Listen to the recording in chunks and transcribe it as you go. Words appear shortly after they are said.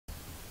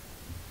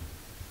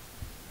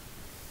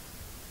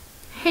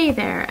Hey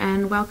there,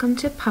 and welcome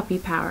to Puppy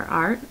Power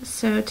Art.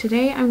 So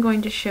today I'm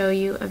going to show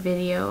you a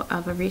video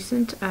of a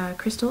recent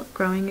crystal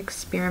growing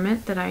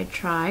experiment that I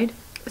tried.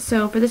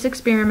 So for this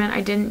experiment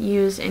I didn't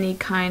use any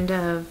kind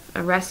of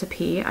a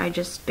recipe. I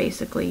just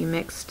basically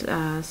mixed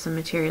some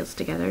materials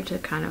together to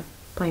kind of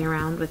play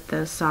around with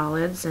the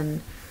solids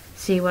and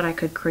see what I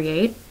could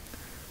create.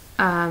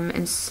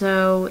 And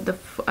so the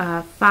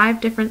 5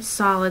 different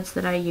solids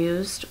that I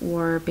used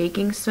were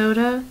baking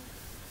soda,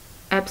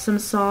 Epsom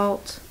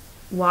salt,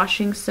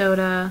 washing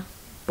soda,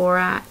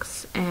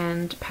 borax,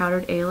 and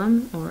powdered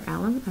alum, or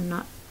alum, I'm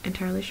not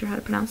entirely sure how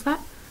to pronounce that.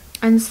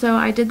 And so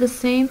I did the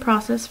same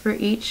process for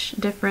each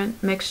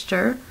different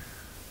mixture.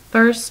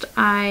 First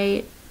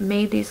I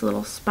made these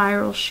little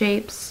spiral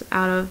shapes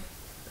out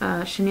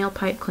of chenille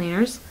pipe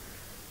cleaners,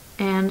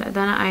 and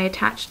then I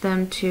attached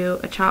them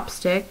to a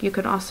chopstick. You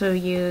could also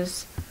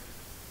use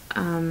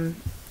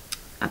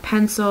a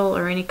pencil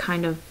or any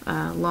kind of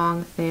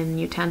long, thin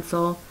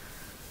utensil.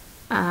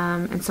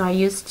 And so I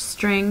used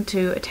string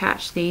to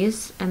attach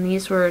these, and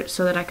these were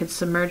so that I could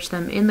submerge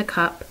them in the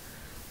cup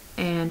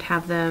and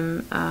have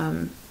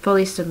them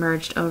fully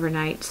submerged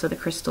overnight so the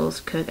crystals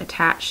could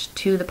attach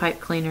to the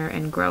pipe cleaner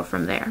and grow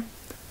from there.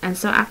 And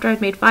so after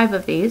I'd made 5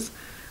 of these,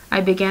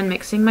 I began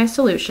mixing my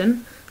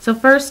solution. So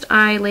first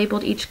I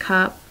labeled each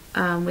cup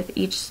with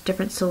each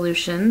different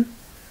solution,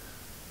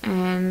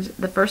 and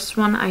the first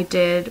one I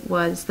did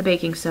was the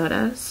baking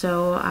soda.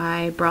 So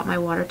I brought my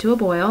water to a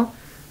boil,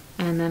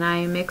 and then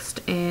I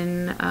mixed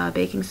in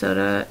baking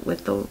soda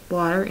with the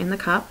water in the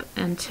cup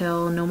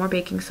until no more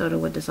baking soda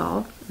would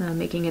dissolve,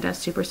 making it a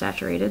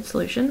supersaturated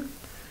solution.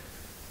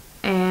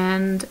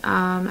 And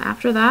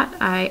after that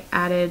I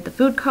added the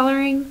food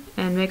coloring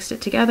and mixed it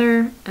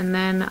together, and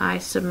then I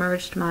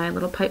submerged my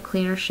little pipe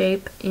cleaner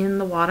shape in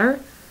the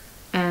water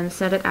and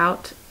set it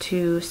out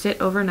to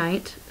sit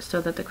overnight so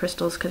that the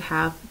crystals could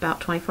have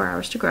about 24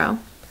 hours to grow.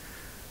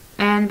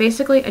 And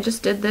basically I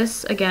just did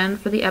this again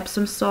for the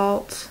Epsom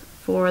salt,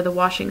 for the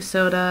washing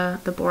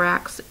soda, the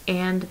borax,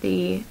 and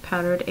the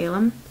powdered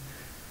alum.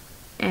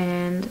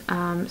 And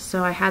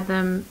so I had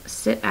them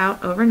sit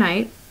out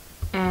overnight.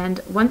 And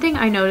one thing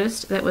I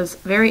noticed that was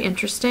very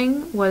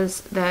interesting was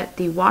that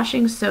the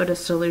washing soda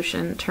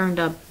solution turned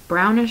a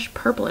brownish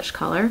purplish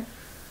color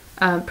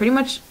pretty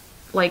much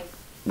like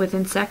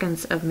within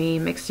seconds of me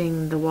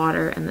mixing the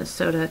water and the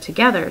soda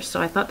together. So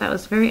I thought that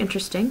was very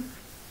interesting.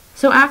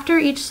 So after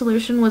each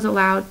solution was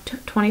allowed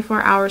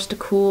 24 hours to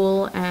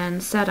cool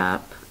and set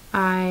up,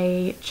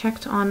 I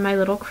checked on my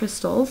little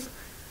crystals.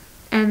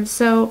 And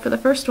so for the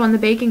first one, the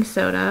baking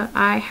soda,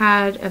 I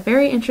had a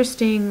very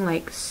interesting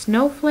like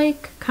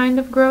snowflake kind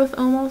of growth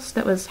almost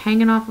that was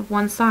hanging off of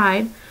one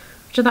side,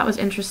 which I thought was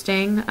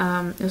interesting.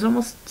 It was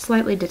almost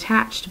slightly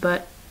detached,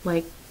 but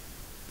like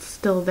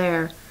still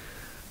there.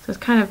 So it's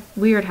kind of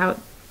weird how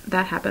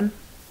that happened.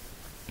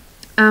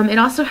 It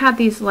also had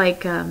these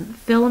like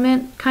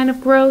filament kind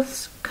of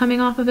growths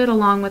coming off of it,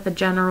 along with a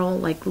general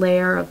like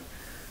layer of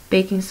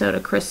baking soda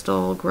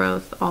crystal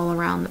growth all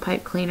around the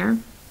pipe cleaner.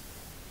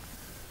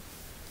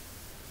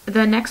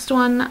 The next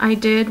one I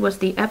did was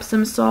the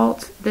Epsom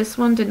salt. This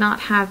one did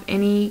not have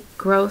any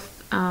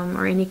growth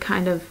or any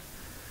kind of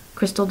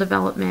crystal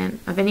development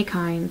of any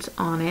kind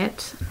on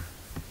it.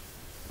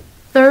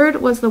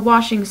 Third was the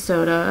washing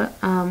soda,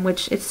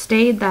 which it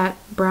stayed that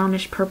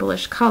brownish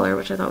purplish color,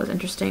 which I thought was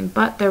interesting,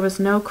 but there was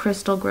no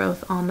crystal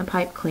growth on the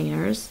pipe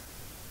cleaners.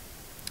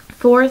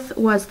 Fourth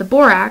was the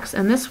borax,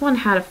 and this one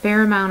had a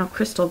fair amount of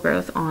crystal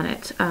growth on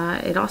it.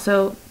 It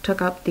also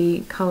took up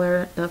the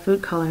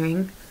food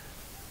coloring,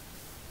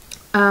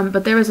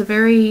 but there was a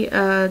very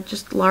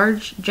just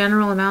large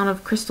general amount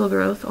of crystal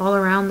growth all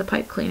around the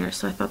pipe cleaner,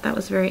 so I thought that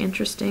was very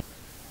interesting.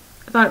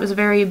 I thought it was a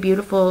very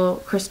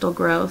beautiful crystal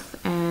growth,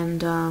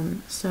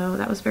 and so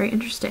that was very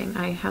interesting.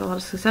 I had a lot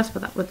of success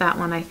with that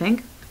one, I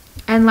think.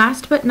 And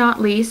last but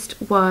not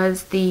least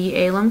was the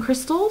alum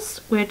crystals,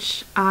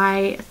 which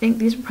I think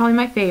these were probably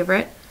my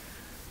favorite.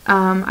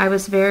 I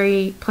was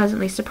very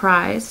pleasantly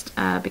surprised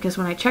because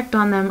when I checked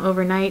on them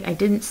overnight I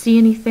didn't see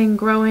anything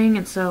growing,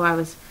 and so I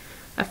was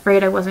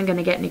afraid I wasn't going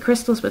to get any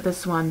crystals with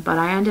this one, but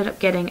I ended up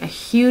getting a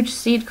huge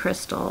seed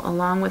crystal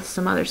along with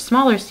some other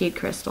smaller seed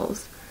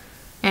crystals.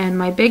 And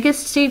my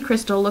biggest seed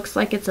crystal looks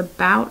like it's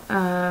about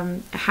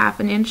a ½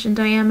 an inch in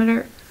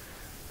diameter.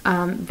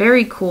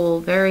 Very cool,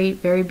 very,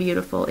 very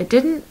beautiful. It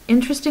didn't,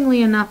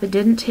 interestingly enough, it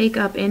didn't take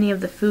up any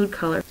of the food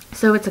color.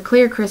 So it's a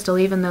clear crystal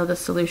even though the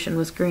solution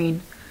was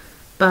green.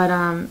 But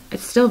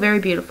it's still very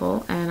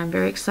beautiful, and I'm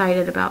very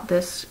excited about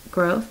this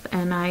growth,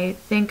 and I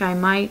think I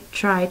might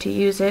try to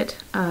use it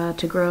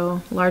to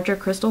grow larger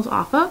crystals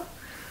off of.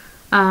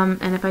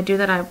 And if I do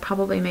that, I'll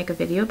probably make a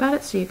video about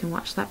it so you can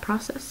watch that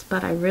process.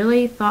 But I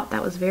really thought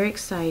that was very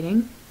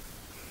exciting.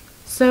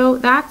 So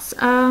that's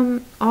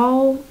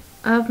all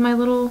of my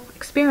little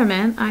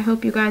experiment. I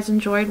hope you guys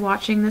enjoyed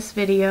watching this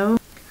video,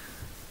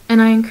 and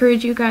I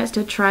encourage you guys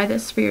to try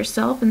this for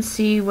yourself and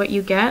see what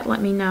you get.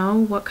 Let me know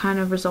what kind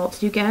of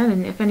results you get,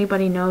 and if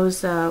anybody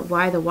knows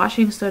why the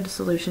washing soda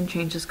solution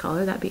changes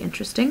color, that'd be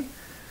interesting.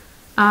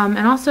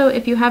 And also,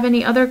 if you have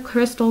any other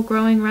crystal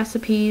growing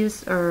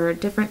recipes or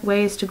different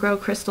ways to grow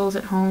crystals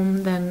at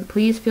home, then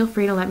please feel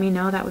free to let me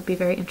know. That would be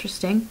very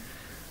interesting.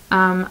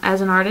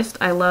 As an artist,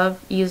 I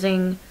love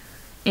using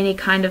any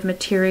kind of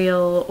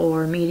material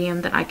or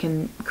medium that I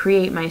can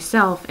create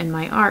myself in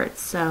my art,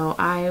 so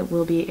I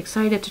will be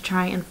excited to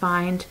try and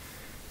find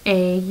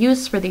a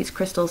use for these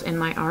crystals in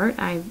my art.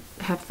 I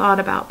have thought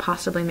about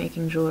possibly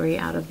making jewelry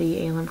out of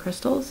the alum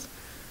crystals,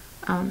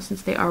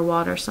 since they are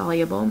water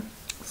soluble.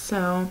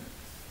 So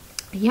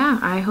yeah,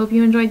 I hope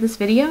you enjoyed this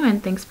video,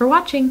 and thanks for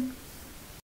watching!